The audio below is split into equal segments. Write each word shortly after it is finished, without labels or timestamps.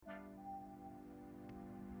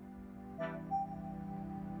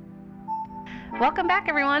Welcome back,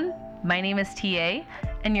 everyone. My name is TA,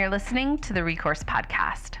 and you're listening to the Recourse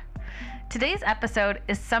Podcast. Today's episode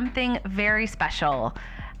is something very special.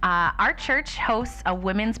 Our church hosts a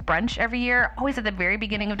women's brunch every year, always at the very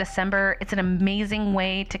beginning of December. It's an amazing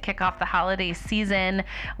way to kick off the holiday season.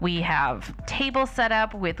 We have tables set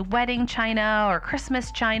up with wedding china or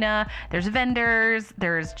Christmas china. There's vendors.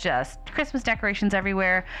 There's just Christmas decorations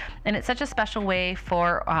everywhere. And it's such a special way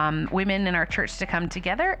for women in our church to come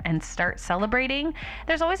together and start celebrating.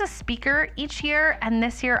 There's always a speaker each year. And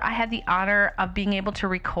this year I had the honor of being able to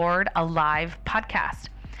record a live podcast.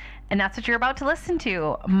 And that's what you're about to listen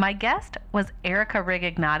to. My guest was Erika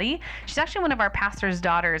Rgnonti. She's actually one of our pastor's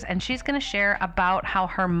daughters, and she's going to share about how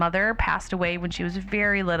her mother passed away when she was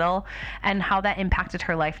very little and how that impacted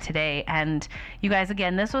her life today. And you guys,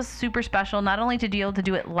 again, this was super special, not only to be able to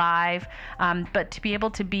do it live, but to be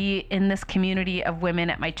able to be in this community of women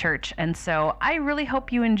at my church. And so I really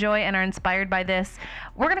hope you enjoy and are inspired by this.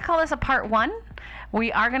 We're going to call this a part one.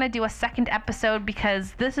 We are going to do a second episode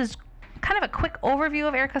because this is kind of a quick overview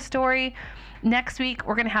of Erika's story. Next week,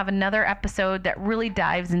 we're going to have another episode that really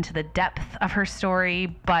dives into the depth of her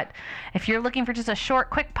story. But if you're looking for just a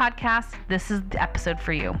short, quick podcast, this is the episode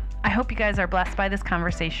for you. I hope you guys are blessed by this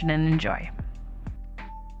conversation and enjoy.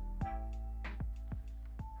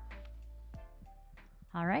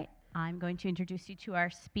 All right, I'm going to introduce you to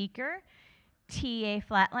our speaker. TA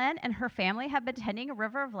Flatland and her family have been attending a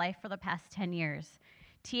River of Life for the past 10 years.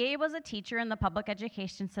 TA was a teacher in the public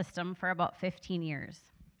education system for about 15 years.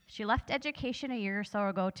 She left education a year or so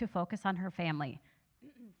ago to focus on her family.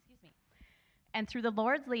 Excuse me. And through the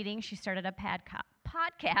Lord's leading, she started a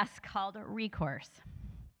podcast called Recourse.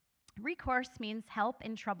 Recourse means help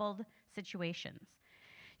in troubled situations.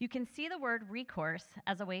 You can see the word recourse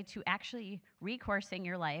as a way to actually recoursing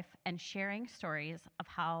your life and sharing stories of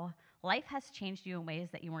how life has changed you in ways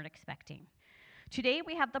that you weren't expecting. Today,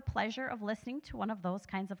 we have the pleasure of listening to one of those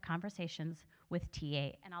kinds of conversations with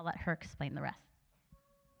TA, and I'll let her explain the rest.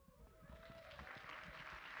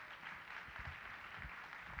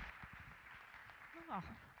 Oh,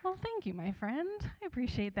 well, thank you, my friend. I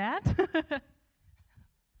appreciate that.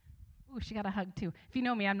 Ooh, she got a hug, too. If you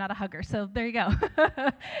know me, I'm not a hugger, so there you go.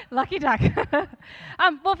 Lucky duck.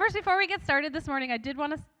 Well, first, before we get started this morning, I did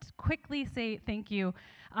want to quickly say thank you.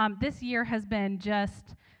 This year has been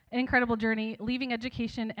just an incredible journey, leaving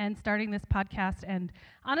education and starting this podcast. And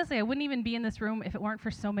honestly, I wouldn't even be in this room if it weren't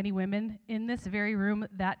for so many women in this very room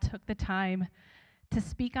that took the time to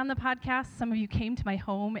speak on the podcast. Some of you came to my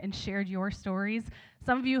home and shared your stories.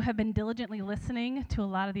 Some of you have been diligently listening to a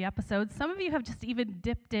lot of the episodes. Some of you have just even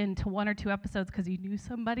dipped into one or two episodes because you knew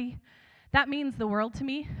somebody. That means the world to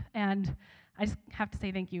me. And I just have to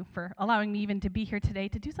say thank you for allowing me even to be here today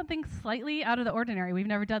to do something slightly out of the ordinary. We've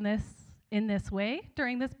never done this in this way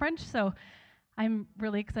during this brunch, so I'm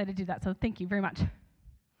really excited to do that, so thank you very much.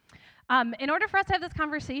 In order for us to have this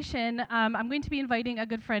conversation, I'm going to be inviting a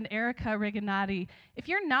good friend, Erika Rgnonti. If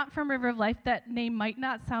you're not from River of Life, that name might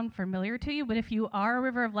not sound familiar to you, but if you are a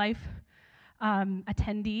River of Life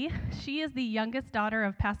attendee, she is the youngest daughter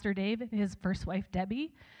of Pastor Dave and his first wife,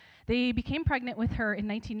 Debbie. They became pregnant with her in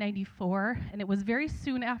 1994, and it was very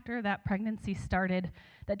soon after that pregnancy started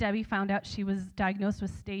that Debbie found out she was diagnosed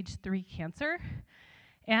with stage 3 cancer.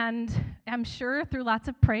 And I'm sure through lots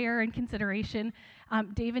of prayer and consideration,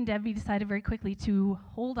 Dave and Debbie decided very quickly to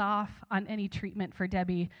hold off on any treatment for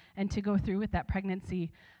Debbie and to go through with that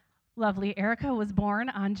pregnancy. Lovely Erika was born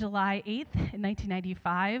on July 8th in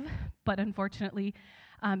 1995, but unfortunately,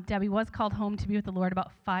 Debbie was called home to be with the Lord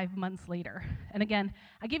about 5 months later. And again,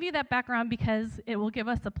 I give you that background because it will give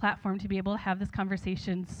us a platform to be able to have this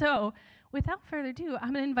conversation. So without further ado,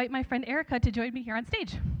 I'm going to invite my friend Erika to join me here on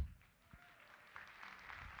stage.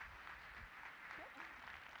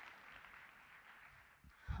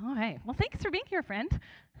 All right. Well, thanks for being here, friend.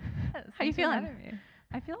 Yes, how you feeling?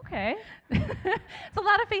 I feel okay. It's a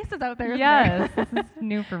lot of faces out there. Yes, this is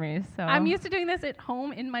new for me. So I'm used to doing this at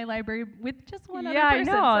home in my library with just one other person.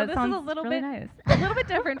 Yeah, I know. So this is a little really bit nice. a little bit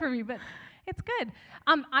different for me, but it's good.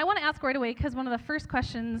 I want to ask right away because one of the first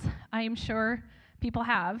questions I am sure people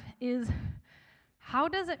have is, how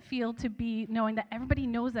does it feel to be knowing that everybody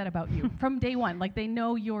knows that about you from day one? Like they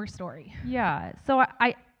know your story. Yeah. So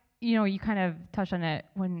I you kind of touched on it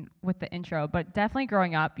with the intro, but definitely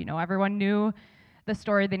growing up, everyone knew the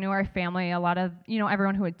story. They knew our family. A lot of,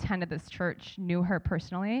 everyone who attended this church knew her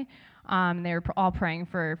personally. They were all praying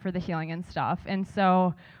for the healing and stuff. And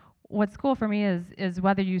so what's cool for me is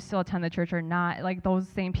whether you still attend the church or not, like those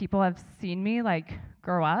same people have seen me like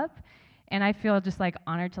grow up. And I feel just like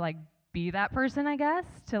honored to like be that person, I guess,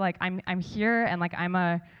 to like, I'm here and like I'm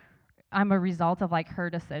a I'm a result of like her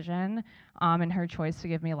decision and her choice to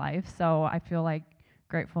give me life. So I feel like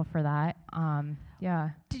grateful for that. Yeah.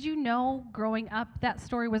 Did you know growing up that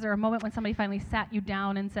story? Was there a moment when somebody finally sat you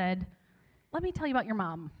down and said, let me tell you about your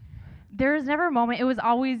mom? There's never a moment. It was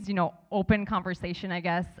always, open conversation, I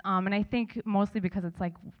guess. And I think mostly because it's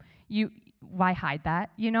like, why hide that?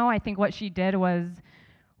 I think what she did was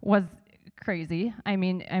crazy. I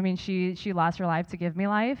mean, she lost her life to give me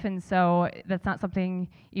life, and so that's not something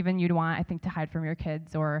even you'd want, I think, to hide from your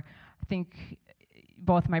kids. Or I think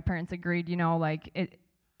both my parents agreed,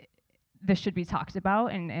 this should be talked about,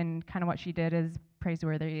 and kind of what she did is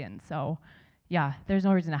praiseworthy, and so. Yeah, there's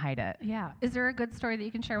no reason to hide it. Yeah. Is there a good story that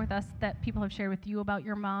you can share with us that people have shared with you about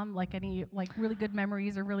your mom? Like any really good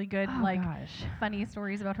memories or really good funny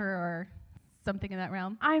stories about her or something in that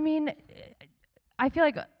realm? I mean, I feel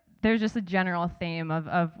like there's just a general theme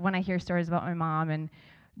of when I hear stories about my mom and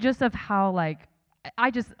just of how I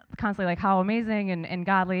just constantly how amazing and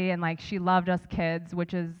godly and she loved us kids,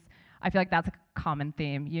 which is, I feel like that's a common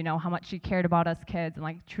theme, how much she cared about us kids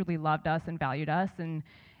and truly loved us and valued us.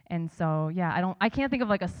 And so, yeah, I can't think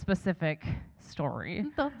of a specific story.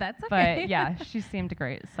 No, that's okay. But yeah, she seemed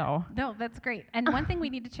great, so. No, that's great. And one thing we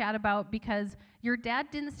need to chat about, because your dad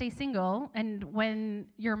didn't stay single, and when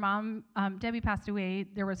your mom, Debbie, passed away,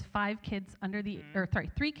 there was 3 kids under the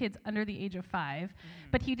age of 5,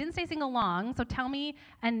 but he didn't stay single long. So tell me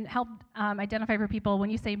and help identify for people when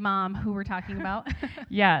you say mom, who we're talking about.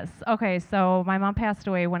 Yes, okay, so my mom passed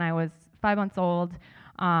away when I was 5 months old.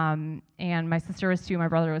 And my sister was 2, my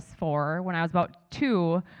brother was 4. When I was about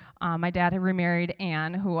 2, my dad had remarried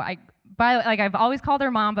Anne, who I've always called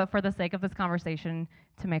her mom, but for the sake of this conversation,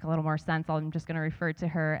 to make a little more sense, I'm just going to refer to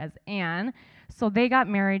her as Anne. So they got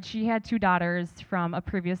married. She had 2 daughters from a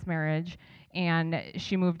previous marriage, and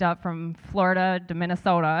she moved up from Florida to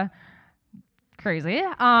Minnesota. Crazy.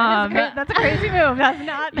 That's a crazy move. That's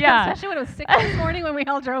not, yeah. Especially when it was 6 this morning when we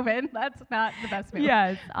all drove in. That's not the best move.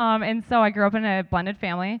 Yes. And so I grew up in a blended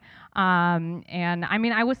family. And I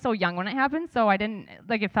mean, I was so young when it happened, so I didn't,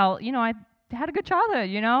 it felt, I had a good childhood,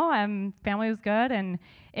 family was good. And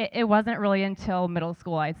it wasn't really until middle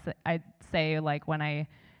school, I'd say, when I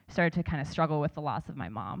started to kind of struggle with the loss of my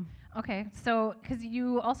mom. Okay, so because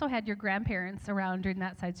you also had your grandparents around during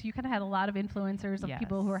that side, so you kind of had a lot of influencers of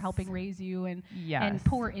people who were helping raise you and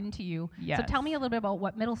pour into you. Yes. So tell me a little bit about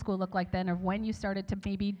what middle school looked like then, or when you started to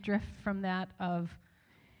maybe drift from that of,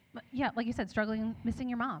 like you said, struggling, missing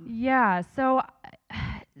your mom. Yeah, so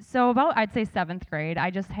about, I'd say 7th grade, I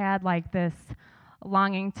just had this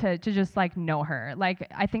longing to just know her.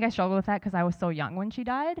 I think I struggled with that because I was so young when she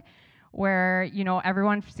died, where,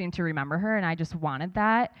 everyone seemed to remember her, and I just wanted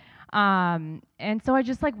that. And so I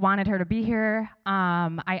just wanted her to be here.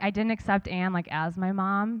 I didn't accept Anne as my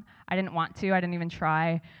mom. I didn't want to. I didn't even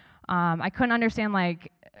try. I couldn't understand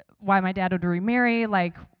why my dad would remarry.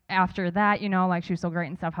 After that, she was so great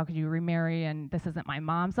and stuff. How could you remarry? And this isn't my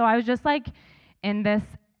mom. So I was just in this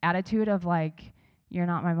attitude of you're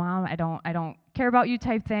not my mom. I don't care about you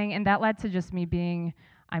type thing. And that led to just me being,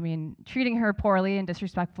 treating her poorly and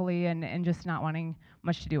disrespectfully and just not wanting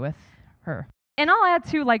much to do with her. And I'll add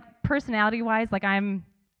too, personality-wise,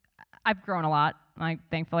 I've grown a lot.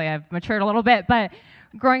 Thankfully, I've matured a little bit. But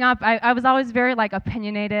growing up, I was always very,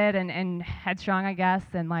 opinionated and headstrong, I guess.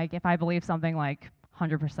 And, if I believe something,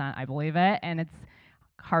 100% I believe it. And it's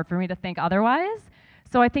hard for me to think otherwise.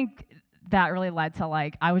 So I think that really led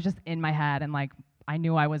to, I was just in my head and, I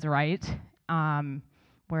knew I was right,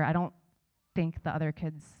 where I don't think the other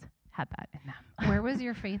kids had that in them. Where was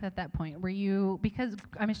your faith at that point? Were you, because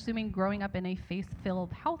I'm assuming growing up in a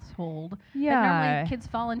faith-filled household, that normally kids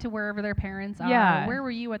fall into wherever their parents are. Yeah. Where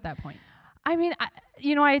were you at that point?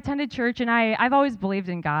 I attended church, and I've always believed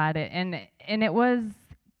in God, and it was,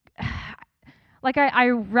 I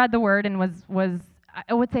read the Word and was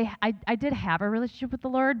I would say I did have a relationship with the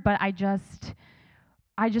Lord, but I just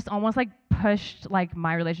almost pushed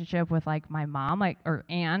my relationship with my mom or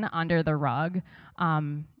Anne under the rug,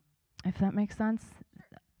 if that makes sense.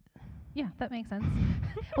 Yeah, that makes sense.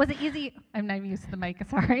 Was it easy? I'm not even used to the mic,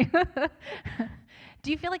 sorry. Do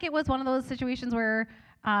you feel like it was one of those situations where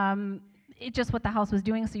it just what the house was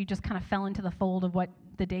doing, so you just kind of fell into the fold of what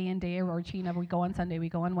the day in, day out routine of we go on Sunday, we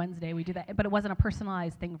go on Wednesday, we do that, but it wasn't a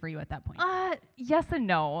personalized thing for you at that point? Yes and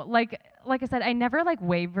no. Like I said, I never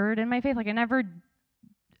wavered in my faith. I never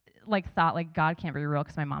thought God can't be real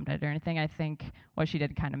because my mom did or anything. I think what she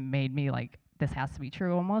did kind of made me this has to be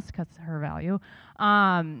true almost because her value.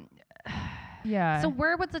 Yeah. So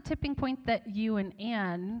where was the tipping point that you and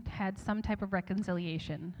Anne had some type of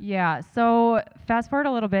reconciliation? Yeah. So fast forward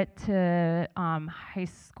a little bit to high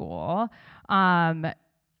school.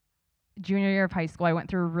 junior year of high school, I went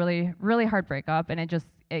through a really, really hard breakup, and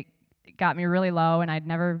it got me really low, and I'd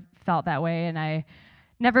never felt that way, and I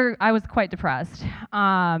was quite depressed.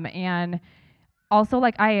 And also,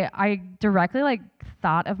 like, I directly, like,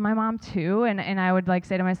 thought of my mom too, and I would, like,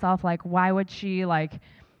 say to myself, like, why would she, like,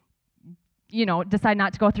 decide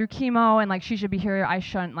not to go through chemo, and, like, she should be here, I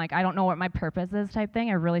shouldn't, like, I don't know what my purpose is type thing.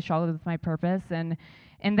 I really struggled with my purpose, and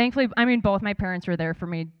thankfully, I mean, both my parents were there for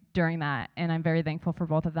me during that, and I'm very thankful for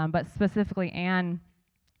both of them, but specifically Anne,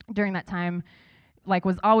 during that time, like,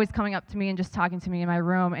 was always coming up to me and just talking to me in my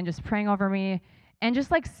room and just praying over me and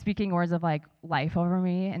just, like, speaking words of, like, life over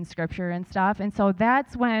me and scripture and stuff. And so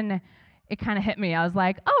that's when it kind of hit me. I was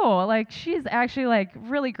like, oh, like, she's actually, like,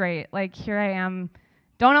 really great. Like, here I am,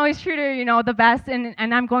 don't always treat her, the best, and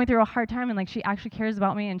I'm going through a hard time, and, like, she actually cares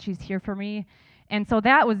about me, and she's here for me. And so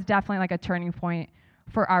that was definitely, like, a turning point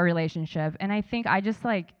for our relationship. And I think I just,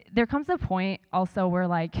 like, there comes a point also where,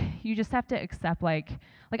 like, you just have to accept, like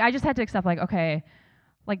I just had to accept, like, okay,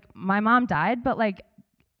 like, my mom died, but, like,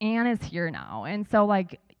 Anne is here now. And so,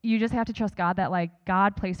 like, you just have to trust God that, like,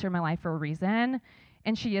 God placed her in my life for a reason,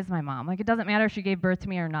 and she is my mom. Like, it doesn't matter if she gave birth to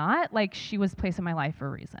me or not. Like, she was placed in my life for a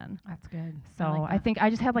reason. That's good. So I think I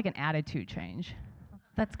just had, like, an attitude change.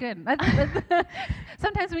 That's good.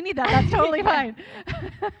 Sometimes we need that. That's totally fine.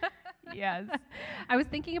 Yes. I was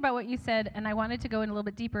thinking about what you said, and I wanted to go in a little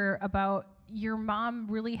bit deeper about your mom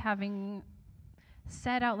really having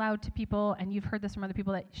said out loud to people, and you've heard this from other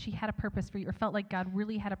people, that she had a purpose for you, or felt like God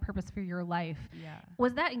really had a purpose for your life. Yeah.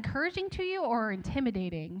 Was that encouraging to you or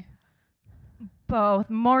intimidating? Both.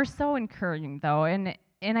 More so encouraging, though. And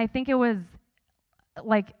I think it was,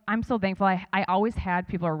 like, I'm so thankful I always had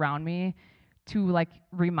people around me to, like,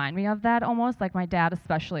 remind me of that almost. Like, my dad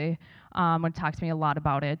especially would talk to me a lot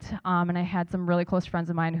about it. And I had some really close friends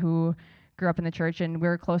of mine who grew up in the church, and we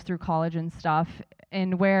were close through college and stuff.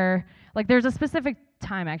 And where, like, there's a specific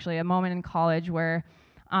time, actually, a moment in college where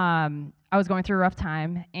I was going through a rough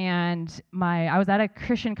time, and I was at a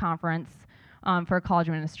Christian conference for a college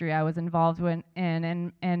ministry I was involved in,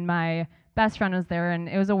 and my best friend was there, and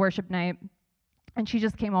it was a worship night, and she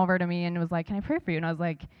just came over to me and was like, "Can I pray for you?" And I was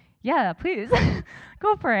like, "Yeah, please,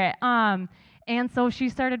 go for it." And so she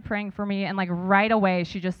started praying for me, and, like, right away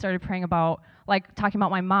she just started praying about, like, talking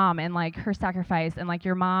about my mom and, like, her sacrifice, and, like,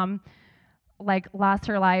 your mom, like, lost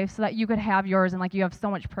her life so that you could have yours, and, like, you have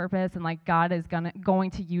so much purpose, and, like, God is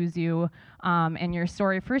going to use you and your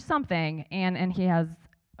story for something, and he has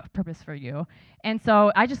a purpose for you. And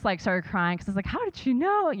so I just, like, started crying because I was like, how did she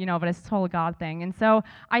know? But it's a total God thing. And so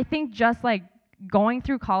I think just, like, going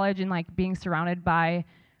through college and, like, being surrounded by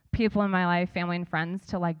people in my life, family and friends,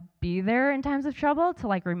 to, like, be there in times of trouble, to,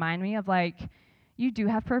 like, remind me of, like, you do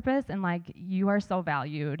have purpose, and, like, you are so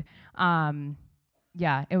valued.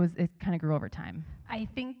 Yeah, it kind of grew over time. I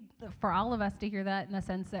think for all of us to hear that, in the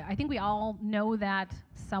sense that I think we all know that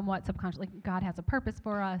somewhat subconsciously, like, God has a purpose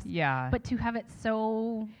for us. Yeah. But to have it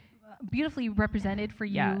so beautifully represented for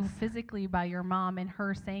you Yes. physically by your mom, and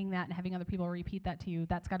her saying that and having other people repeat that to you,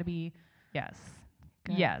 that's got to be Yes.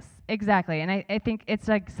 good. Yes, exactly. And I think it's,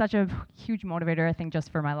 like, such a huge motivator, I think,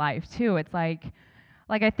 just for my life too. It's like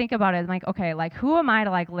I think about it, I'm like, okay, like, who am I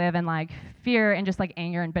to, like, live in, like, fear and just, like,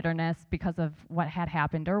 anger and bitterness because of what had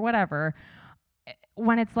happened or whatever,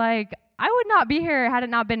 when it's like, I would not be here had it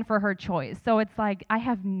not been for her choice. So it's like, I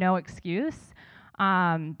have no excuse.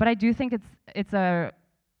 But I do think it's a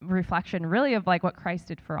reflection really of, like, what Christ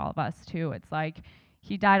did for all of us too. It's like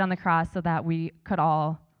he died on the cross so that we could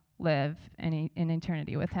all live in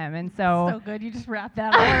eternity with him. And so good. You just wrapped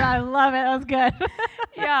that up. I love it. That was good.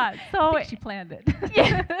 Yeah. So I think she planned it.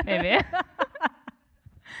 Yeah, maybe.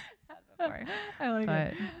 I like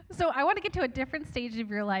it. So I want to get to a different stage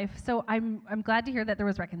of your life. So I'm glad to hear that there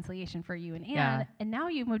was reconciliation for you and Anne. Yeah. And now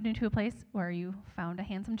you've moved into a place where you found a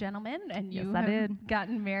handsome gentleman, and you Yes, I have did.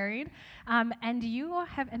 gotten married. And you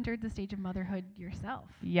have entered the stage of motherhood yourself.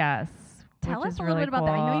 Yes. Tell which us is a little really bit about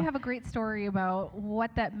that. I know cool. you have a great story about what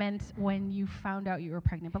that meant when you found out you were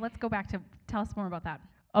pregnant, but let's go back to tell us more about that.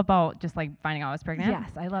 About just, like, finding out I was pregnant? Yes,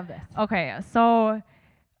 I love this. Okay, so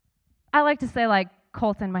I like to say, like,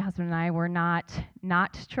 Colton, my husband, and I were not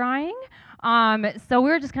trying. So we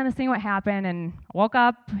were just kind of seeing what happened, and woke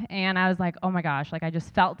up, and I was like, oh my gosh, like, I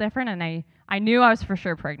just felt different, and I knew I was for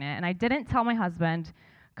sure pregnant. And I didn't tell my husband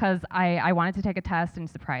because I wanted to take a test and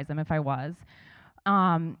surprise him if I was.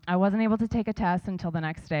 I wasn't able to take a test until the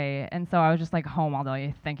next day, and so I was just, like, home all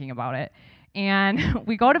day thinking about it. And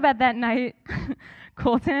we go to bed that night.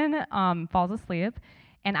 Colton falls asleep,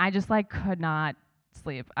 and I just, like, could not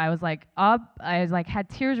sleep. I was, like, up. I was, like, had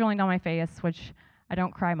tears rolling down my face, which I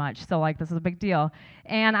don't cry much, so like this is a big deal.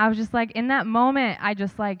 And I was just like, in that moment, I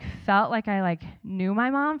just like felt like I like knew my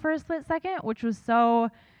mom for a split second, which was so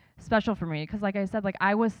special for me because like I said, like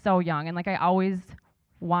I was so young and like I always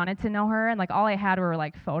wanted to know her, and like all I had were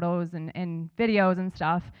like photos and videos and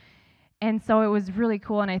stuff. And so it was really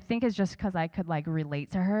cool, and I think it's just because I could like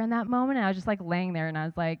relate to her in that moment. And I was just like laying there and I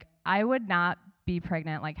was like, I would not be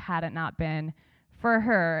pregnant like had it not been for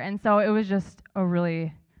her. And so it was just a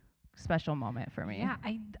really special moment for me. Yeah,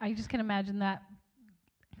 I just can imagine that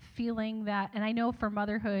feeling that, and I know for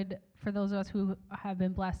motherhood, for those of us who have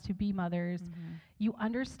been blessed to be mothers, you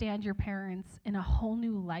understand your parents in a whole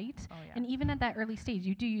new light. Oh, yeah. And even at that early stage,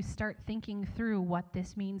 you start thinking through what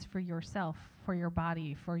this means for yourself, for your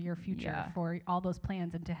body, for your future, for all those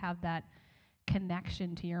plans, and to have that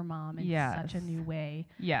connection to your mom in such a new way.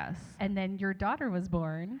 Yes. And then your daughter was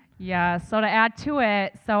born. Yeah, so to add to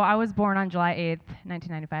it, so I was born on July 8th,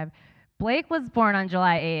 1995. Blake was born on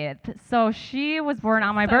July 8th, so she was born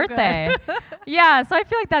on my birthday. Yeah, so I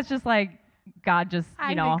feel like that's just like God just,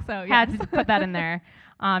 I know, think so, had yes. to put that in there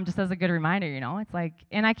just as a good reminder, It's like,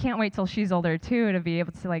 and I can't wait till she's older too to be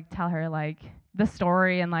able to like tell her like the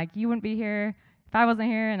story and like you wouldn't be here if I wasn't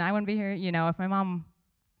here and I wouldn't be here, if my mom,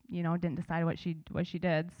 didn't decide what she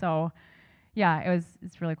did. So yeah,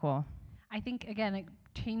 it's really cool. I think, again, it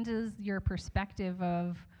changes your perspective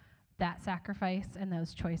of that sacrifice and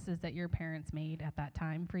those choices that your parents made at that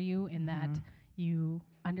time for you, in that you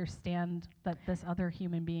understand that this other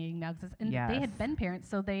human being now exists. And they had been parents,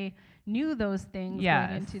 so they knew those things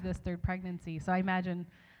going into this third pregnancy. So I imagine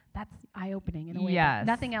that's eye-opening in a way. Yes.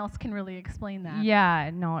 Nothing else can really explain that. Yeah,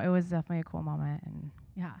 no, it was definitely a cool moment. And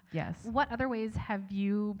Yeah. yes. What other ways have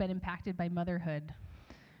you been impacted by motherhood?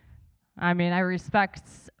 I mean, I respect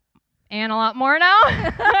Anne a lot more now.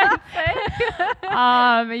 I'd say.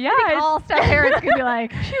 Yeah. I think all step parents can be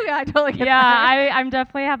like, phew, I totally get that. I'm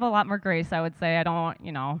definitely have a lot more grace, I would say. I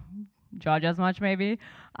don't, judge as much maybe.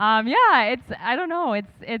 I don't know.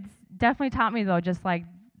 It's definitely taught me though, just like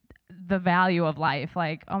the value of life.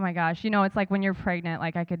 Like, oh my gosh, it's like when you're pregnant,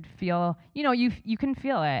 like I could feel, you can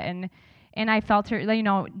feel it. And I felt her,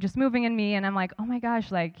 just moving in me, and I'm like, oh my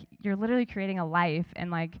gosh, like you're literally creating a life,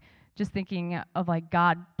 and like just thinking of like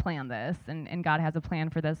God planned this, and God has a plan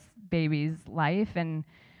for this baby's life. And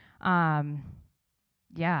I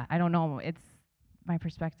don't know, it's my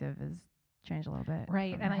perspective has changed a little bit.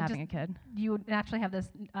 Right, from and having a kid. You naturally have this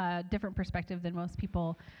different perspective than most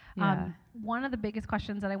people. Yeah. One of the biggest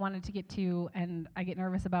questions that I wanted to get to, and I get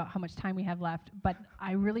nervous about how much time we have left, but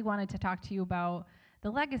I really wanted to talk to you about the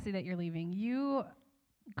legacy that you're leaving. You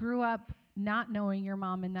grew up not knowing your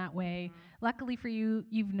mom in that way. Luckily for you,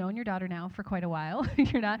 you've known your daughter now for quite a while.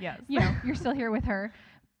 You're not, you're still here with her.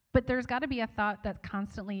 But there's got to be a thought that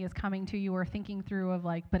constantly is coming to you or thinking through of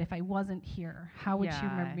like, but if I wasn't here, how would she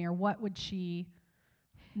remember me, or what would she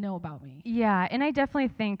know about me? Yeah, and I definitely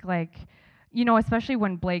think like, especially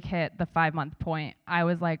when Blake hit the 5-month point, I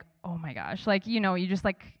was like, oh my gosh, like, you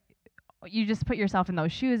just put yourself in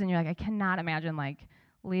those shoes and you're like, I cannot imagine like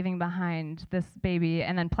leaving behind this baby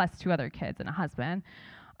and then plus 2 other kids and a husband.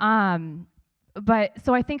 But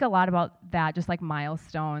so I think a lot about that, just like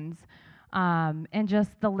milestones. And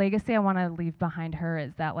just the legacy I want to leave behind her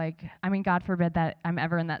is that, like, I mean, God forbid that I'm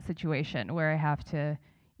ever in that situation where I have to,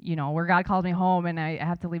 where God calls me home and I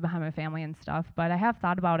have to leave behind my family and stuff. But I have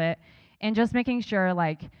thought about it, and just making sure,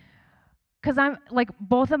 like, because I'm, like,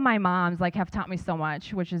 both of my moms, like, have taught me so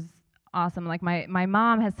much, which is awesome. Like, my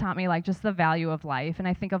mom has taught me, like, just the value of life. And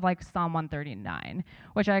I think of, like, Psalm 139,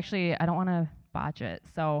 which I don't want to botch it.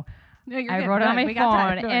 So No, I wrote it on my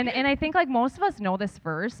phone. And I think, like, most of us know this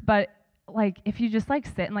verse, but like if you just like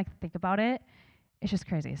sit and like think about it, it's just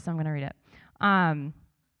crazy. So I'm gonna read it.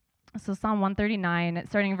 So Psalm 139,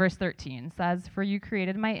 starting in verse 13, says, "For you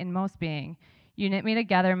created my inmost being. You knit me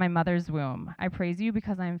together in my mother's womb. I praise you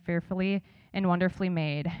because I am fearfully and wonderfully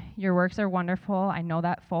made. Your works are wonderful. I know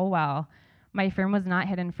that full well. My frame was not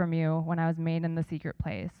hidden from you when I was made in the secret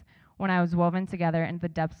place. When I was woven together in the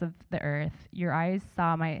depths of the earth, your eyes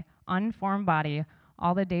saw my unformed body.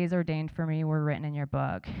 All the days ordained for me were written in your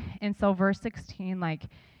book." And so verse 16, like,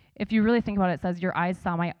 if you really think about it, it says, your eyes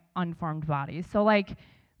saw my unformed body. So, like,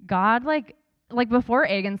 God, like before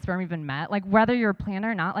egg and sperm even met, like, whether you're planned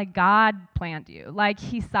or not, like, God planned you. Like,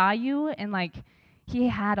 he saw you, and, like, he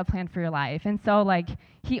had a plan for your life. And so, like,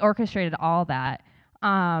 he orchestrated all that.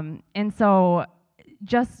 And so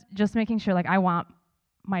just making sure, like, I want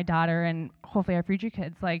my daughter and hopefully our future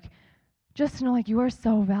kids, like, just to know, like, you are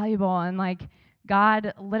so valuable, and, like,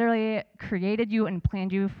 God literally created you and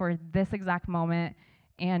planned you for this exact moment,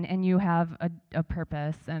 and you have a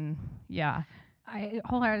purpose. And I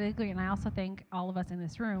wholeheartedly agree, and I also think all of us in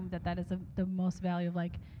this room that is the most value of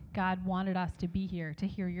like God wanted us to be here, to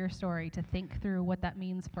hear your story, to think through what that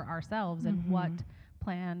means for ourselves and what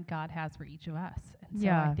plan God has for each of us. And so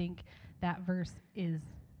I think that verse is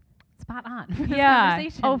spot on for this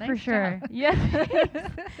conversation. Oh, nice for sure. job. Yeah.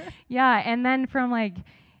 Yeah. And then from like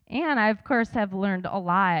Anne, I of course have learned a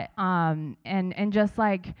lot. And just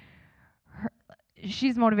like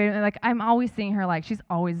she's motivated. Like I'm always seeing her, like she's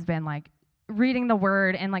always been like reading the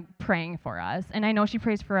word and like praying for us. And I know she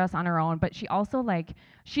prays for us on her own, but she also like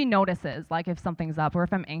she notices like if something's up or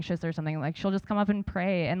if I'm anxious or something, like she'll just come up and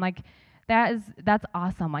pray. And like that's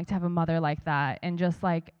awesome, like to have a mother like that. And just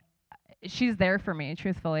like she's there for me,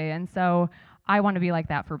 truthfully. And so I want to be like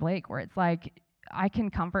that for Blake, where it's like I can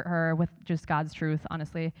comfort her with just God's truth,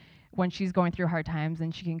 honestly, when she's going through hard times,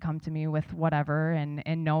 and she can come to me with whatever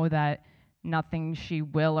and know that nothing she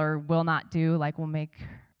will or will not do like will make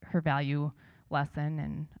her value lessen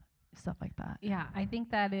and stuff like that. Yeah, I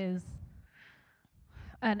think that is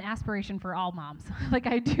an aspiration for all moms. Like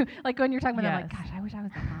I do, like when you're talking about that, I'm like, gosh, I wish I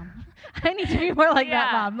was that mom. I need to be more like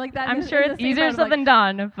that mom. Like that. I'm sure it's easier said than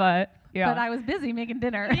done, but yeah. But I was busy making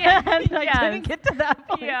dinner. Yeah. And I didn't get to that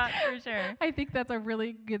point. Yeah, for sure. I think that's a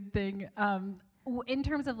really good thing. In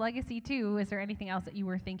terms of legacy too, is there anything else that you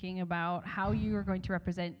were thinking about how you are going to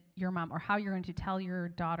represent your mom or how you're going to tell your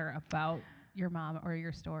daughter about your mom or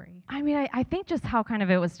your story? I mean, I think just how kind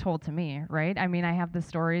of it was told to me, right? I mean, I have the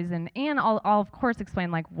stories, and I'll of course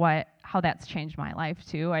explain like how that's changed my life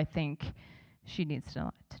too. I think she needs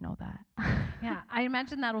to know that. Yeah, I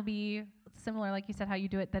imagine that'll be similar, like you said, how you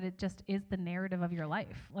do it, that it just is the narrative of your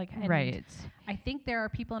life. Like, right. I think there are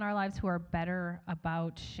people in our lives who are better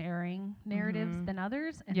about sharing narratives than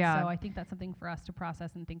others. And so I think that's something for us to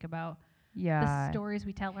process and think about. The stories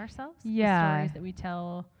we tell ourselves, the stories that we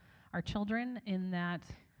tell our children, in that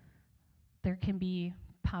there can be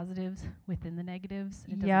positives within the negatives.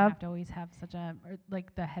 It doesn't have to always have such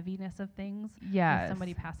like the heaviness of things. Yes. With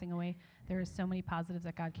somebody passing away, there is so many positives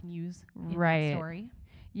that God can use in that story.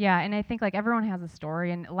 Yeah, and I think like everyone has a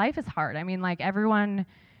story, and life is hard. I mean, like I'm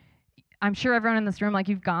sure everyone in this room, like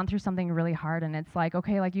you've gone through something really hard, and it's like,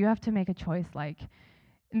 okay, like you have to make a choice. Like,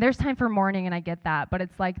 and there's time for mourning, and I get that, but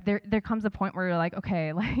it's like there comes a point where you're like,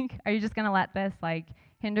 okay, like, are you just gonna let this like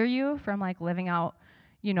hinder you from like living out,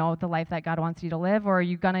 you know, the life that God wants you to live, or are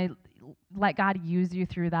you gonna let God use you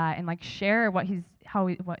through that and like share how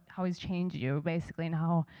he's changed you basically, and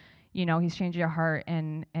how, you know, he's changed your heart,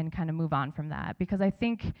 and kind of move on from that? Because I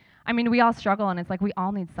think, I mean, we all struggle, and it's like we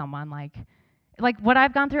all need someone like what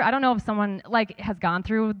I've gone through. I don't know if someone like has gone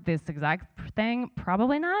through this exact thing,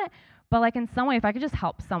 probably not, but like in some way, if I could just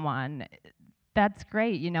help someone, that's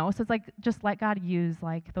great, you know? So it's like, just let God use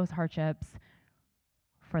like those hardships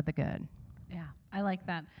for the good. Yeah, I like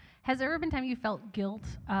that. Has there ever been time you felt guilt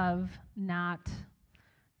of not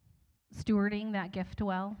stewarding that gift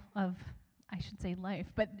well of, I should say, life,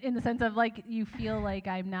 but in the sense of like you feel like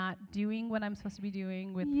I'm not doing what I'm supposed to be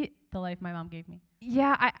doing with the life my mom gave me?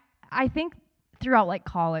 Yeah, I think throughout like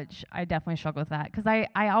college, I definitely struggled with that, because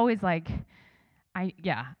I always like, I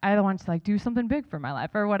either want to like do something big for my life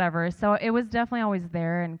or whatever. So it was definitely always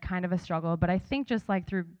there and kind of a struggle. But I think just like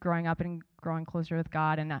through growing up and growing closer with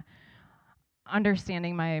God and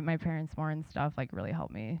understanding my parents more and stuff, like really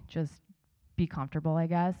helped me just be comfortable, I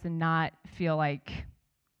guess, and not feel like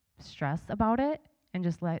stress about it, and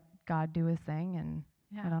just let God do his thing. And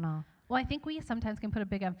I don't know. Well, I think we sometimes can put a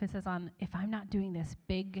big emphasis on, if I'm not doing this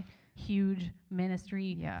big, huge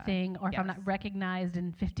ministry thing, or if I'm not recognized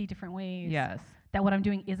in 50 different ways, that what I'm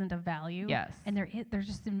doing isn't of value. And there's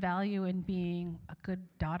just some value in being a good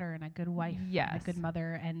daughter and a good wife and a good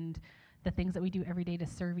mother, and the things that we do every day to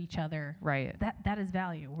serve each other. Right. That is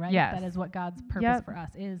value, right? That is what God's purpose for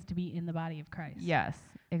us is, to be in the body of Christ. Yes,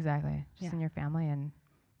 exactly. Just in your family, and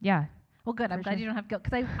Well, good. I'm glad you don't have guilt,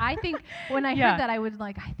 because I think when I heard that,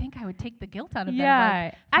 I think I would take the guilt out of that.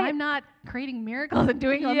 Like, I'm not creating miracles and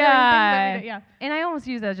doing all things every day. And I almost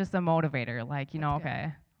use it as just a motivator, like, you know, That's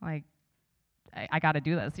okay, like I got to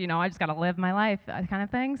do this, you know, I just got to live my life, kind of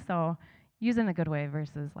thing. So use it in a good way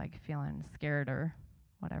versus like feeling scared or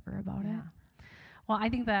whatever about it. Well, I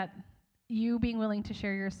think that you being willing to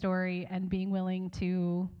share your story and being willing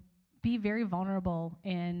to be very vulnerable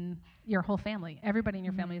in your whole family. Everybody in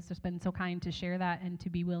your family has just been so kind to share that and to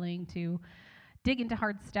be willing to dig into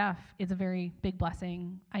hard stuff is a very big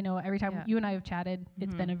blessing. I know every time you and I have chatted,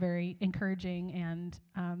 it's been a very encouraging and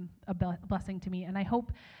blessing to me. And I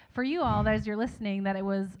hope for you all, as you're listening, that it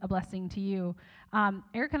was a blessing to you.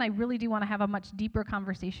 Erika and I really do want to have a much deeper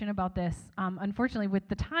conversation about this. Unfortunately, with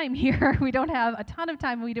the time here, we don't have a ton of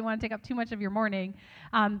time. We didn't want to take up too much of your morning.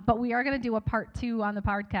 But we are going to do a part 2 on the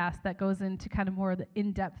podcast that goes into kind of more of the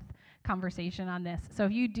in-depth conversation on this. So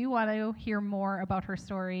if you do want to hear more about her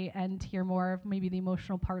story and hear more of maybe the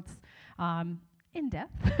emotional parts in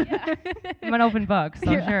depth. Yeah. I'm an open book,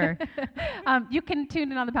 so sure. You can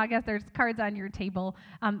tune in on the podcast. There's cards on your table.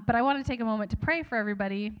 But I want to take a moment to pray for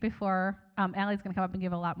everybody before Allie's going to come up and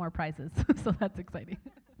give a lot more prizes. So that's exciting.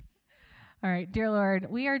 All right, dear Lord,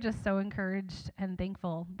 we are just so encouraged and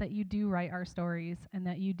thankful that you do write our stories and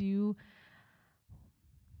that you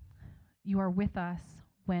are with us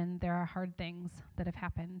when there are hard things that have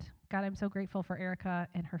happened. God, I'm so grateful for Erika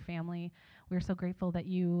and her family. We're so grateful that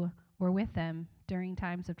you were with them during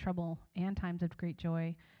times of trouble and times of great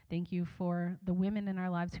joy. Thank you for the women in our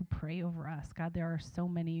lives who pray over us. God, there are so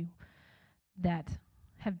many that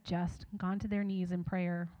have just gone to their knees in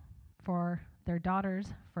prayer for their daughters,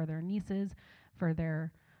 for their nieces, for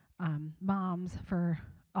their moms, for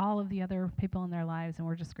all of the other people in their lives, and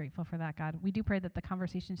we're just grateful for that, God. We do pray that the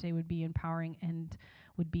conversation today would be empowering and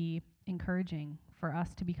would be encouraging for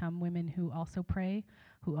us to become women who also pray,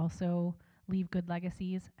 who also leave good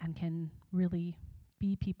legacies, and can really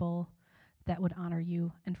be people that would honor you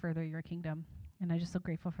and further your kingdom. And I'm just so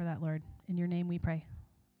grateful for that, Lord. In your name we pray.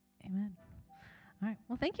 Amen. All right.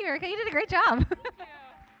 Well, thank you, Erika. You did a great job.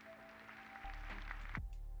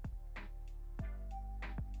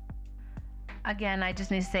 Again, I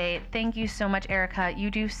just need to say thank you so much, Erika.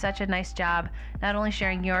 You do such a nice job, not only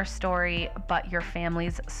sharing your story, but your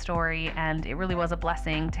family's story, and it really was a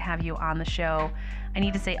blessing to have you on the show. I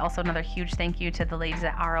need to say also another huge thank you to the ladies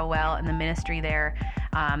at ROL and the ministry there.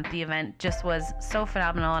 The event just was so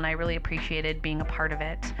phenomenal, and I really appreciated being a part of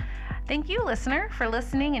it. Thank you, listener, for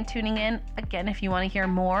listening and tuning in. Again, if you want to hear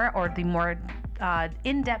more or the more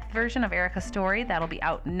in-depth version of Erika's story, that'll be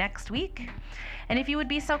out next week. And if you would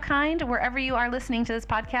be so kind, wherever you are listening to this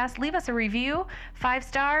podcast, leave us a review, 5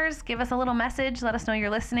 stars, give us a little message, let us know you're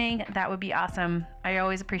listening. That would be awesome. I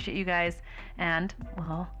always appreciate you guys, and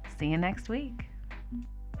we'll see you next week.